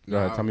believe you. Go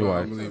ahead, Nah, tell me bro, I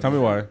why. believe Tell me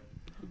you. why.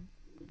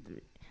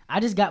 I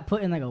just got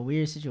put in like a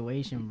weird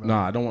situation, bro.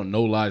 Nah, I don't want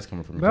no lies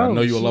coming from you. Bro, I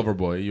know you a shit. lover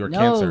boy. You're a No.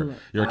 cancer.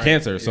 You're a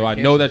cancer. So I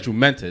know that you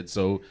meant it.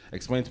 So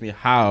explain to me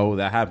how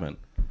that happened.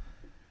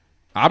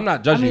 I'm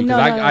not judging I mean, you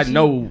because no, I she-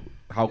 know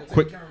how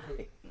quick.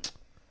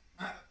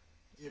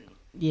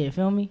 Yeah,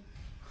 feel me?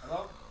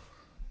 Hello?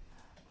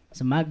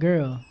 So my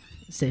girl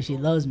said she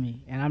loves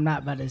me, and I'm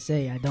not about to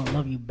say I don't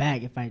love you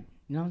back if I, you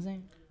know what I'm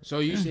saying? So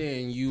you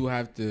saying you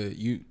have to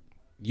you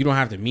don't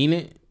have to mean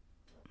it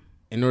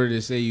in order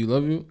to say you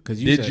love you?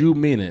 Because Did you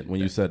mean it when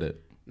you said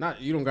it? not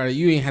you don't got to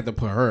you ain't have to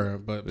put her,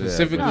 but Yeah,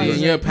 specifically but- in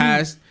your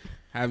past,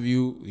 have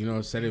you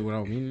said it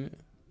without meaning it?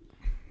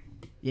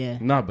 Yeah.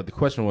 No, but the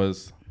question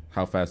was,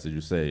 how fast did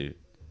you say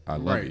I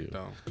love Right, you?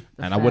 though.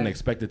 The And I wouldn't fact-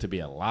 expect it to be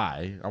a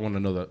lie. I want to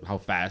know how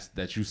fast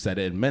that you said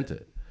it and meant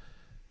it.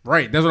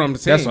 Right, that's what I'm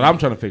saying. That's what I'm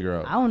trying to figure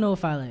out. I don't know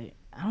if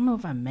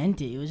I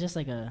meant it. It was just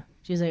like a.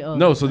 She was like, "Oh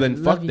No, so I then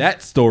love fuck you."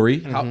 that story.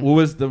 How, what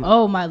was the?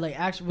 Oh my, like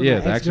actually, yeah,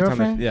 my the actual time.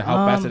 ex-girlfriend. Yeah,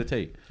 how fast did it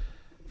take?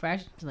 For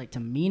actually, like to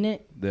mean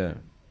it, Yeah.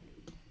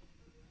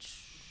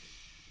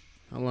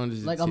 How long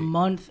does it like take? a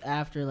month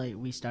after like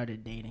we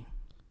started dating.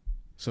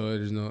 So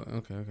there's no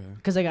okay.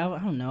 Cause like I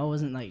don't know, I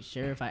wasn't like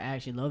sure if I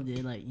actually loved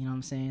it. Like you know what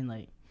I'm saying.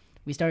 Like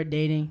we started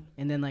dating,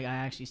 and then like I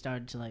actually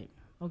started to like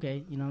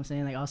okay, you know what I'm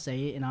saying. Like I'll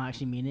say it and I'll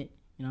actually mean it.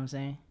 You know what I'm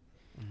saying.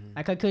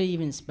 Like I couldn't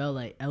even spell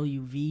like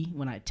LUV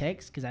when I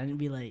text because I didn't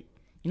be like,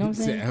 you know what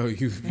I'm saying.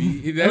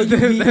 LUV. That's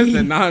LUV. that's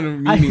the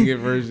non-meaning it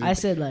version. I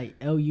said like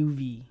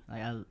LUV,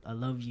 like I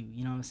love you.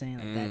 You know what I'm saying,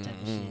 like that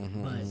type of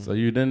shit. But So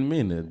you didn't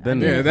mean it. Then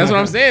yeah, that's what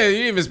I'm saying. You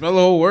didn't even spell the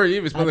whole word. You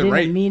didn't even I spell it didn't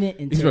right. mean it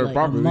spelled until it like a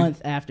properly.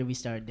 month after we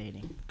started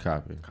dating.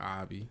 Copy.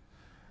 Copy.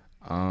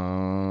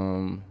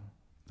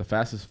 The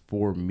fastest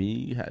for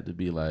me had to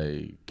be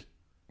like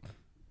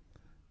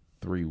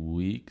 3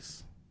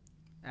 weeks.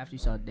 After you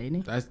started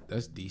dating?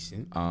 That's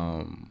decent.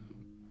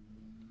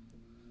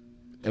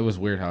 It was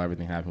weird how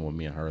everything happened with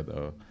me and her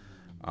though.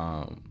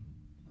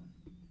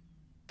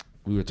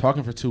 We were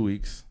talking for 2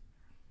 weeks.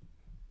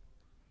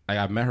 Like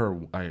I met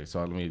her. So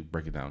let me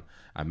break it down.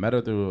 I met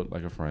her through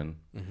like a friend.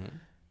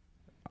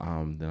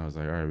 Mm-hmm. Then I was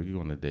like, all right, we can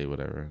go on a date,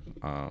 whatever.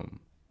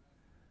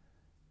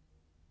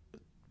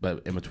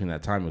 But in between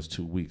that time, it was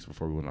 2 weeks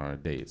before we went on a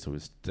date. So it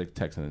was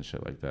texting and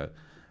shit like that.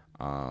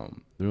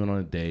 We went on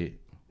a date.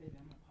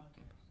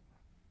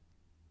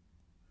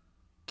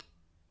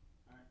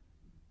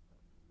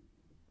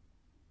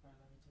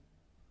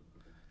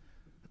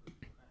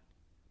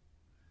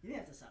 You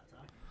have to stop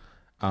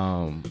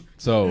talking.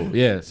 So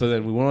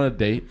then we went on a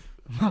date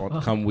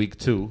come week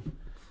 2,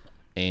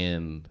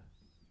 and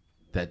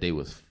that day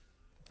was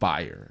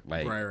fire.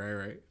 Like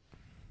Right.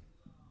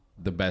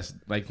 the best.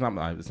 Like it's not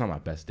my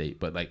best date,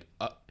 but like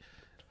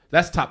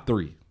that's top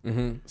 3.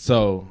 Mm-hmm.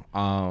 So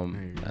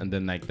and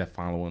then like that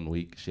following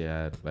week she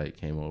had like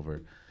came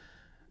over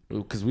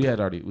because we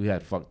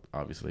had fucked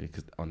obviously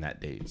on that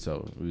date,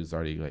 so we was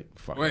already like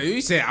fucking. Wait, you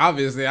said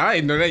obviously. I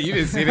didn't know that. You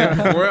didn't say that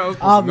before. I was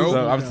Obviously.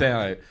 So I'm saying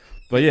like,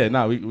 but yeah,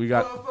 no, we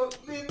got. What's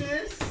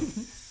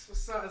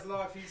up? It's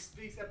Logfe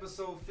Speaks,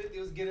 episode 50.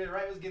 Let's get it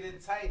right. Let's get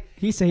it tight.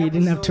 He said he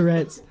didn't have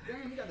Tourette's.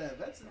 Damn, you got that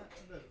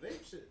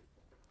vape shit.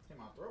 Came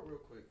out throat real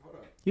quick. Hold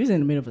up. He was in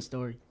the middle of a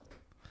story.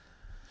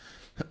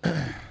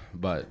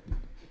 But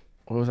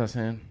what was I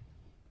saying?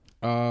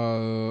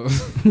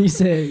 You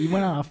said you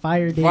went on a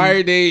fire date.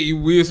 Fire date.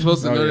 We were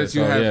supposed to know that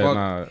you had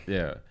fucked.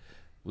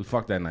 We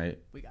fucked that night.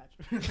 We got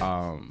you.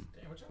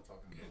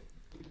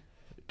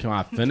 Can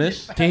I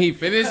finish? Can he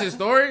finish his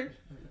story?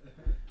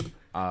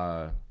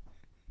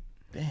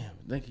 Damn,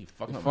 I think he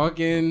fucking up.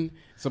 Fucking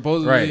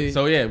supposedly. Right.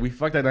 So yeah, we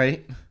fucked that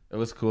night. It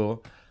was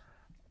cool.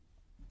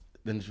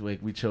 Then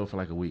we chilled for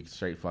like a week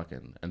straight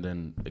fucking, and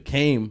then it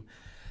came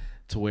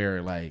to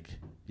where like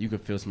you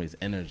could feel somebody's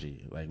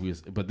energy. Like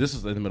but this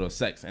was in the middle of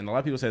sex, and a lot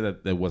of people say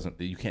that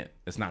you can't.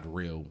 It's not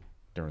real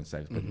during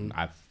sex, but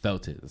I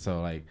felt it. So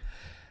like,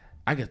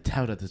 I could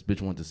tell that this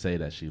bitch wanted to say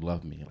that she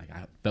loved me. Like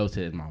I felt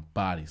it in my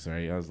body. So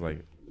right? I was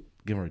like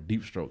giving her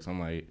deep strokes. I'm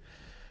like,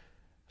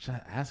 should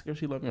I ask her if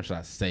she loved me or should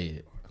I say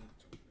it?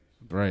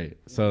 Right.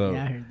 So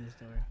Yeah, I heard this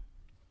story.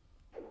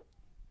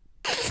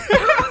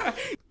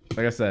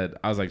 like I said,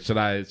 I was like, should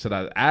I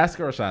ask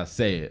her or should I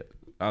say it?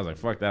 I was like,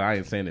 fuck that, I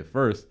ain't saying it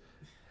first.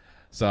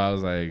 So I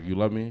was like, you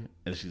love me?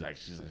 And she's like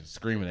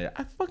screaming it,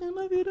 I fucking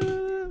love you.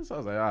 So I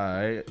was like, all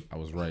right, I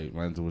was right.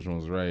 My intuition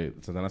was right.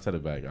 So then I said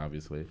it back,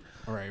 obviously.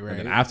 Right. And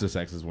then after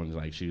sex is when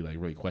like she like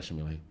really questioned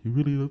me, like, you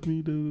really love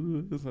me?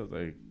 So I was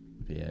like,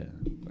 yeah.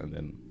 And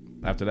then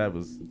after that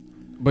was.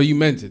 But you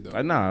meant it though.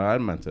 I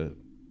meant it.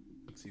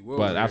 See,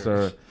 But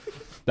after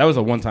that was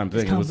a one-time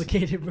thing. It's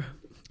complicated, bro.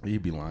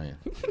 You'd be lying.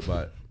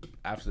 But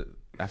after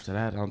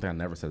that, I don't think I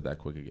never said it that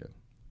quick again.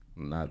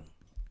 Not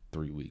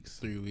 3 weeks.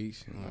 3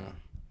 weeks.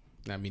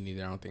 Not me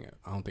neither. I don't think.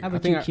 How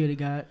about you, cutie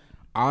guy?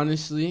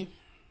 Honestly,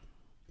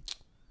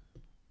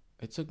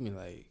 it took me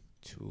like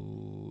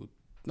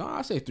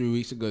I say 3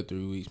 weeks. A good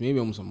 3 weeks, maybe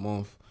almost a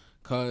month.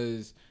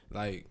 Cause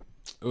like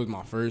it was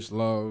my first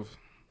love.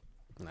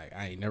 Like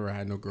I ain't never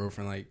had no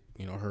girlfriend like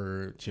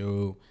her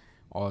chill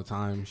all the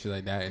time, shit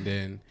like that. And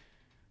then,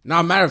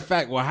 matter of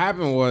fact, what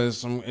happened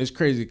was it's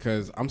crazy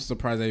because I'm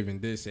surprised I even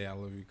did say I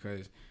love you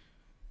because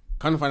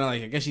kind of find out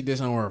like I guess she did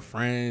something with her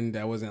friend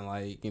that wasn't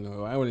like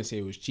I wouldn't say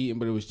it was cheating,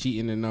 but it was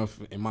cheating enough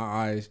in my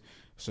eyes.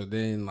 So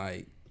then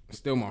like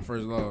still my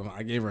first love,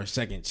 I gave her a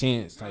second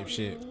chance type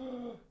shit.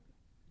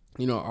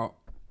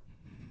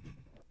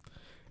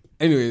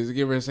 Anyways, I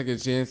gave her a second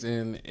chance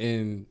and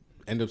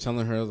end up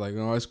telling her I was like,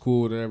 no, it's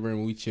cool, whatever,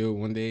 and we chilled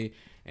one day.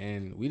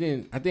 And we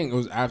didn't. I think it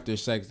was after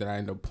sex that I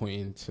ended up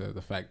pointing to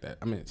the fact that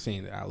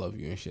saying that I love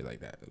you and shit like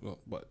that.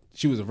 But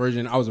she was a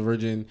virgin. I was a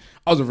virgin.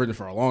 I was a virgin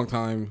for a long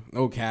time.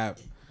 No cap.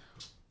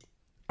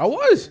 I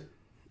was.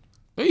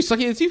 What are you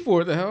sucking your teeth for?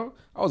 What the hell?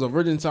 I was a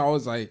virgin until I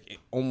was like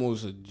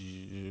almost a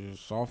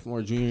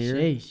sophomore, junior year.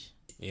 Sheesh.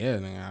 Yeah,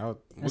 nigga.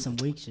 That's some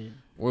weak shit.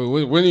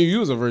 When did you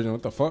use a virgin?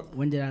 What the fuck?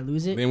 When did I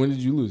lose it? Then when did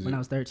you lose it? When I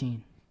was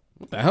 13.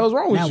 What the hell's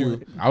wrong with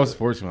you? I was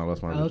 14 when I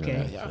lost my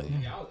virginity.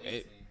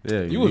 Okay.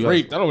 Yeah, you was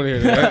raped. I don't want to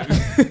hear that.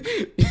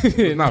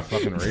 It's not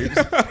fucking raped.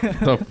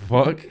 The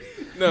fuck?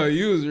 No,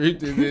 you was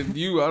raped, and then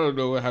I don't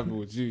know what happened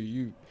with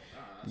you.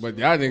 But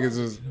y'all niggas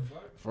was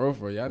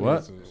for y'all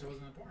what? Niggas was.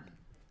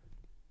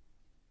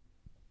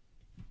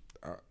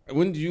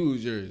 When did you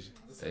lose yours?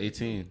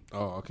 18. Oh,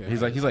 okay.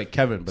 He's like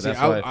Kevin, but See,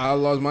 that's why I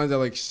lost mine at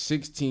like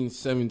 16,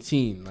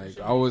 17. Like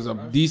I was a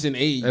decent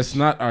age. it's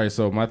not all right.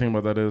 So my thing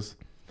about that is,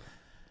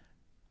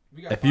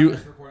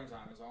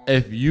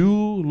 if you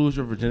lose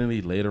your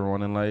virginity later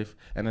on in life,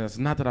 and it's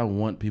not that I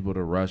want people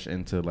to rush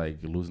into like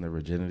losing their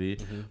virginity,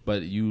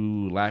 but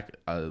you lack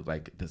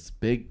like this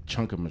big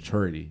chunk of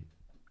maturity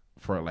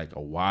for like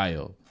a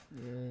while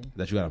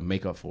that you got to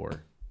make up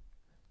for.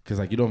 Cause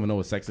like you don't even know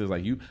what sex is.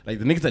 Like the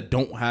niggas that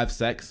don't have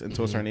sex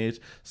until a certain age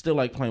still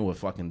like playing with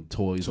fucking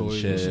toys and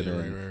shit.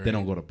 And they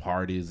don't go to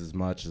parties as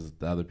much as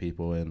the other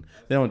people, and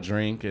they don't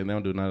drink and they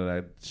don't do none of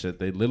that shit.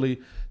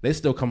 They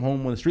still come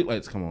home when the street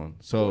lights come on.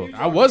 So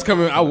I was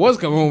coming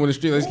home when the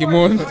street lights came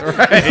on.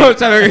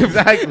 Right.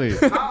 Exactly.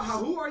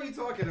 Who are you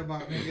talking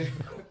about, nigga?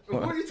 Who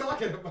are you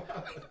talking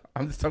about?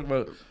 I'm just talking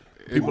about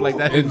people like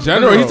that In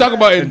general, he's talking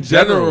about in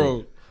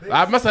general.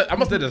 I must have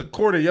just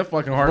recorded your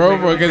fucking heart,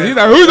 bro, because he's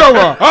like, who's talking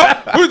about?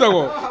 Huh? Who's talking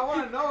about? I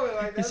want to know it.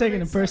 Like, He's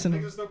taking it personal.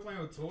 Niggas still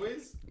playing with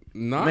toys?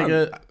 Nah,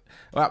 Nigga,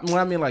 when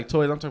I mean like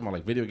toys, I'm talking about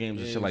like video games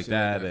and Yeah, shit like shit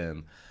like that,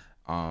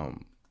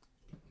 and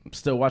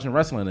still watching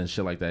wrestling and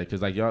shit like that.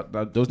 Because like y'all,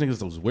 those niggas,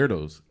 those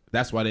weirdos.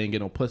 That's why they didn't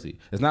get no pussy.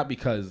 It's not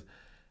because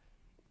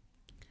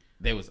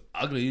they was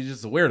ugly. You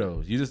just a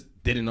weirdo. You just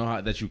didn't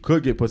know that you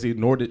could get pussy,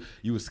 nor did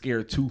you was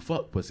scared to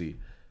fuck pussy.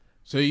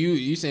 So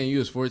you saying you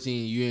was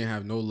 14, you didn't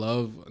have no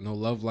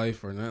love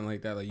life or nothing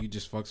like that? Like you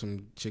just fucked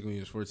some chick when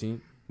you was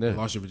 14,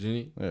 lost your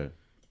virginity? Yeah. And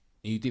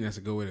you think that's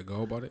a good way to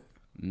go about it?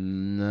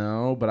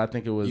 No, but I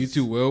think it was. You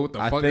too will? What the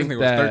fuck? This think nigga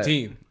that- was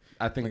 13.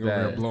 I think Like over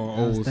there that blowing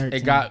I was O's.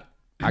 13.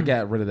 I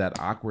got rid of that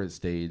awkward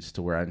stage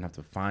to where I didn't have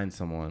to find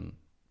someone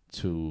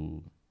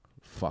to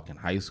fucking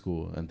high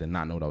school and then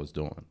not know what I was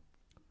doing.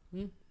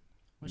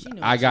 Well, she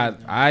knew I what she was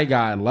doing.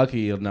 got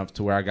lucky enough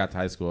to where I got to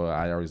high school.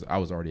 I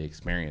was already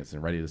experienced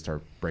and ready to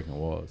start breaking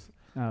walls.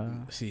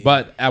 See,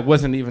 But I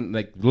wasn't even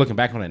like looking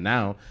back on it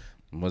now.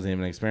 Wasn't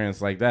even an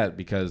experience like that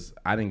because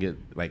I didn't get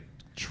like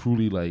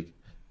truly like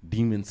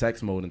demon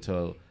sex mode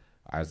until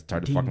I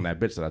started fucking that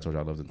bitch that I told you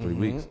I loved in 3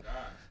 weeks.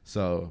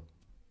 So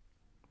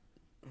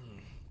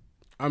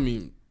I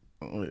mean,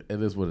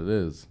 it is what it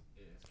is.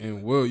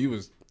 and Will, you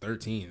was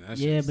 13. That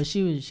Yeah, shit's- but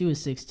she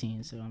was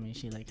 16, so I mean,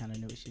 she like kind of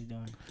knew what she was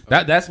doing.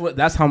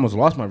 That's how I almost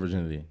lost my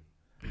virginity.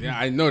 yeah,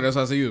 I know. That's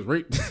why I say you was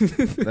raped.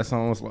 That's how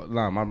I almost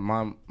nah.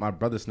 My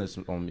brother snitched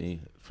on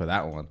me for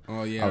that one.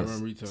 Oh yeah, I I was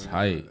remember you talking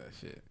tight. about that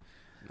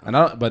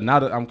shit. But now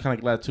that I'm kind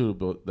of glad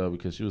too, though,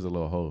 because she was a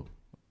little hoe.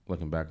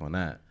 Looking back on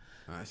that,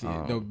 I see.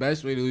 The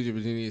best way to lose your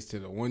virginity is to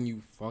the one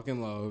you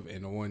fucking love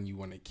and the one you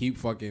want to keep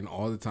fucking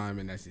all the time,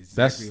 and that's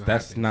exactly what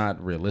that's happens.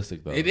 not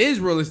realistic though. It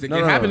is realistic. No,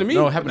 it no, happened to me.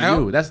 No, it happened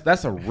to you.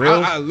 That's a real.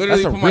 I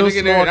literally that's a put my real nigga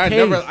in there, and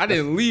small I case.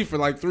 didn't leave for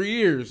like 3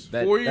 years,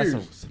 4 years.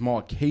 That's a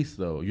small case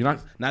though. You're not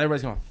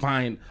everybody's gonna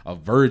find a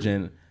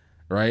virgin,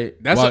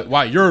 right? That's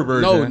why you're a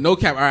virgin. No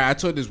cap. All right, I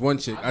told this one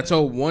chick. I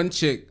told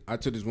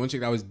this one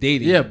chick that I was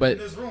dating. Yeah, but In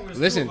this room, there's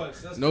listen, two of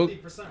us. That's no,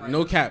 50% right no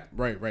now. cap.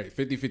 Right,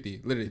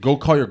 50-50. Literally. go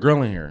call your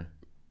girl in here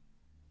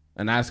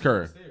and ask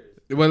her.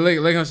 Well,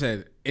 like I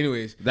said.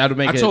 Anyways, That'll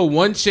make I it. told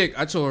one chick.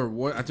 I told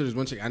this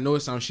one chick. I know it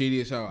sounds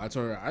shady as hell. I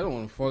told her I don't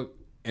want to fuck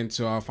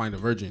until I find a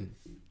virgin,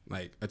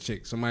 like a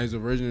chick. Somebody's a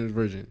virgin is a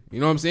virgin. You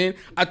know what I'm saying?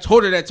 I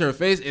told her that to her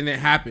face, and it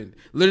happened.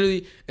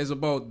 Literally, it's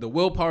about the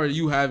willpower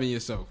you have in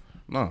yourself.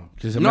 No,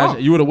 because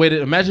imagine you would have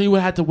waited. Imagine you would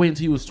have had to wait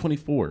until you was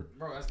 24.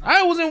 Bro, that's not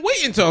I wasn't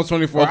waiting until I was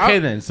 24. Okay,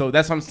 then. So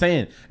that's what I'm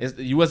saying.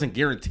 You wasn't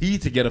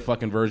guaranteed to get a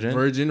fucking virgin.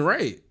 Virgin,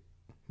 right?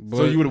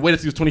 So you would have waited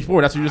until you was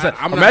 24. That's what you said.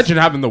 I'm not- Imagine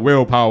having the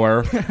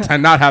willpower to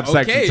not have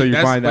sex until you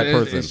find that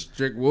person. It's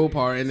strict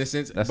willpower in a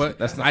sense. That's but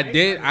not- I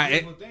did.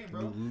 beautiful thing,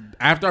 bro.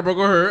 After I broke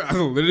with her, I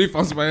literally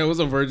found somebody that was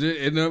a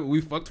virgin, and we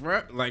fucked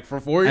for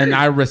 4 years. And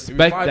I Maybe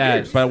respect 5 that.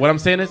 years. But what I'm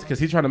saying is, because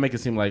he's trying to make it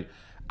seem like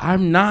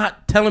I'm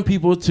not telling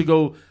people to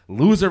go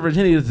lose their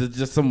virginity to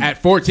just some At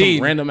 14.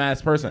 some random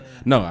ass person.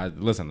 No,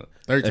 listen.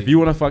 13. If you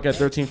want to fuck at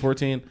 13,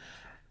 14,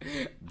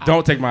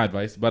 don't take my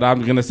advice. But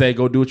I'm gonna say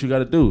go do what you got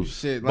to do.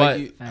 Shit, But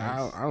like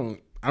I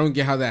don't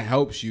get how that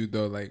helps you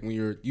though. Like when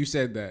you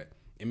said that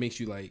it makes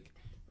you like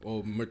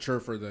mature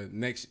for the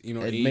next it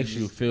age. makes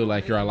you feel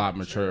like you're a lot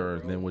maturer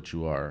than what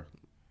you are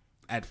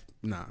at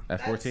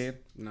at 14.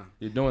 nah.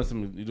 You're doing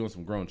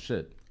some grown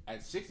shit.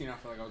 At 16, I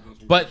feel like I was doing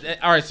some. But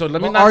all right, so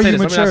let me Well, not are say you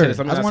this. Let me not mature? say this.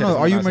 Let me I not just say wanna this.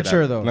 know, Let me are not you say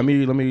mature, that. though?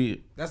 Let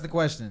me. That's the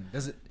question.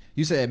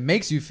 You said it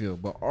makes you feel,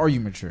 but are you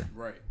mature?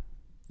 right,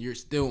 you're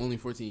still only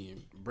 14. Your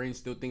brain's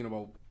still thinking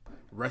about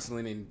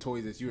wrestling and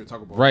toys that you were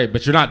talking about. Right,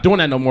 but you're not doing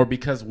that no more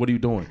because what are you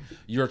doing?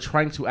 You're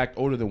trying to act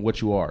older than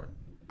what you are.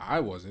 I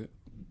wasn't.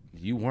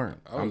 You weren't.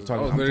 I I'm was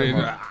talking literally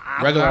about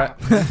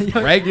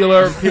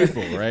regular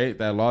people, right?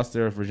 That lost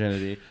their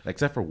virginity,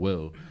 except for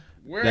Will.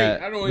 Where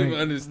That- I don't even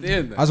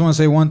understand that. I just want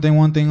to say one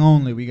thing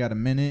only. We got a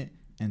minute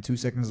and 2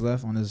 seconds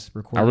left on this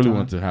recording. I really time.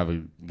 want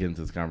to get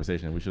into this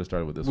conversation. We should have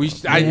started with this. we one.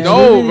 I Yeah,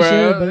 know, we bro.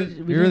 should,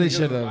 but We really didn't.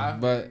 should have,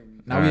 but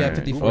now All we have right.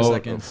 54 Well,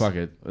 seconds. Fuck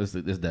it. It's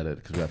dead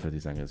because we have 50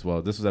 seconds.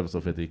 Well, this was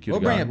episode 50. Cue We'll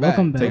the bring guy. it back.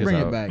 Welcome back. We'll Take bring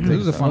us it out. back. Take This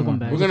was a us fun out. one.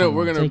 Welcome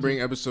We're back. gonna Take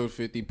bring episode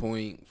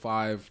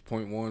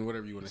 50.5.1,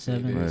 whatever you want to say.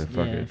 Seven. It is. Right,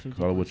 fuck Yeah, it. 50.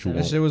 Call it what you That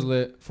want. shit was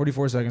lit.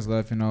 44 seconds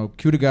left. Cue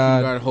to We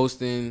God. got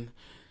hosting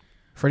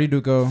Freddie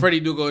Duco. Freddie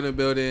Dugo in the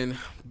building.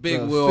 Big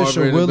the Will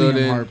official Harper in the William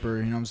building. Harper.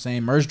 You know what I'm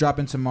saying? Merch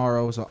dropping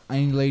tomorrow. So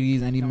any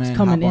ladies, any men, It's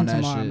coming hop on in that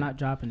tomorrow. shit. I'm not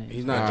dropping it.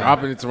 He's not Alright.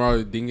 dropping it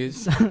tomorrow,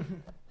 dingus.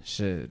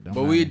 Shit. don't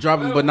But we matter.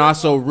 dropping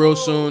Bonasso real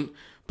soon.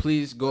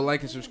 Please go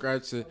like and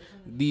subscribe to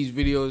these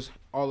videos.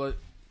 All the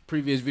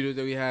previous videos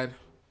that we had.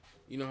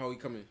 You know how we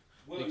come in.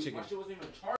 Big chicken.